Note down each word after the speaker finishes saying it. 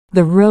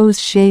The rose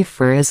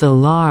chafer is a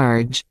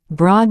large,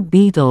 broad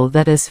beetle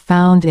that is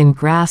found in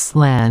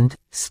grassland,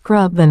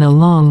 scrub and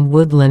along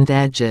woodland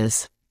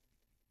edges.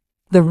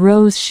 The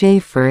rose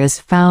chafer is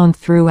found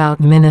throughout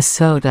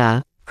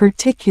Minnesota,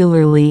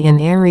 particularly in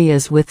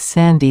areas with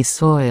sandy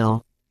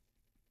soil.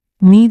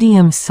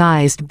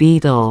 Medium-sized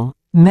beetle,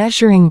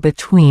 measuring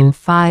between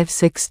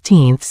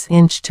 5/16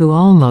 inch to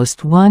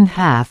almost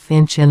 1/2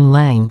 inch in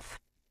length.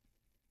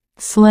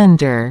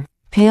 Slender,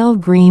 pale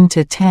green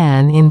to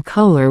tan in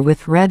color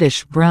with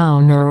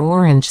reddish-brown or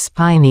orange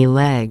spiny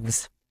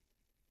legs.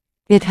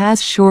 It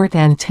has short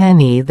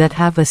antennae that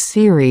have a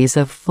series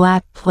of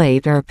flat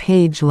plate or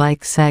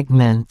page-like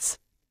segments.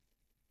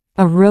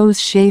 A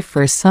rose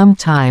chafer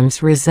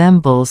sometimes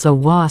resembles a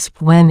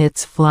wasp when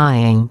it's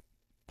flying.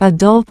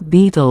 Adult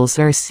beetles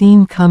are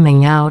seen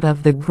coming out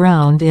of the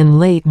ground in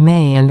late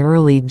May and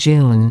early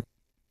June.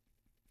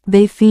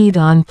 They feed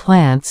on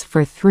plants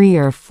for 3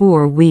 or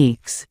 4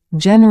 weeks,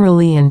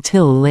 generally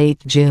until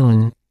late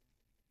June.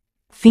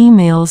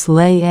 Females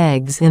lay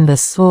eggs in the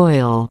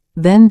soil,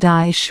 then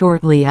die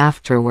shortly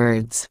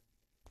afterwards.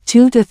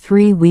 2 to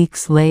 3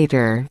 weeks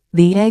later,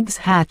 the eggs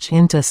hatch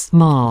into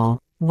small,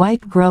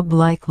 white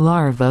grub-like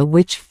larvae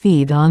which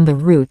feed on the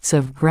roots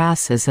of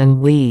grasses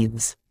and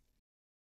weeds.